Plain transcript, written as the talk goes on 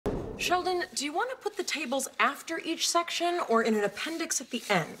Sheldon, do you want to put the tables after each section or in an appendix at the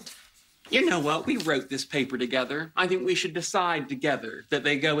end? You know what? We wrote this paper together. I think we should decide together that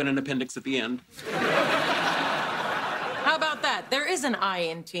they go in an appendix at the end. How about that? There is an I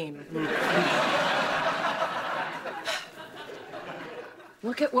in team.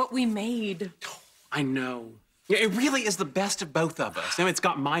 Look at what we made. I know. Yeah, it really is the best of both of us. You know, it's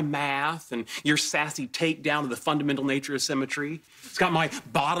got my math and your sassy takedown of the fundamental nature of symmetry. It's got my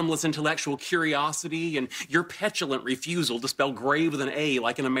bottomless intellectual curiosity and your petulant refusal to spell grave with an A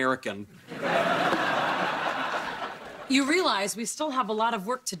like an American. You realize we still have a lot of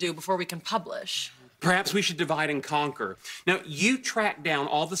work to do before we can publish. Perhaps we should divide and conquer. Now, you track down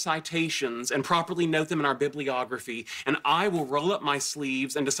all the citations and properly note them in our bibliography, and I will roll up my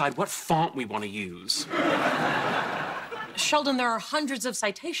sleeves and decide what font we want to use. Sheldon, there are hundreds of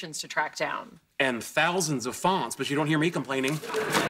citations to track down. And thousands of fonts, but you don't hear me complaining.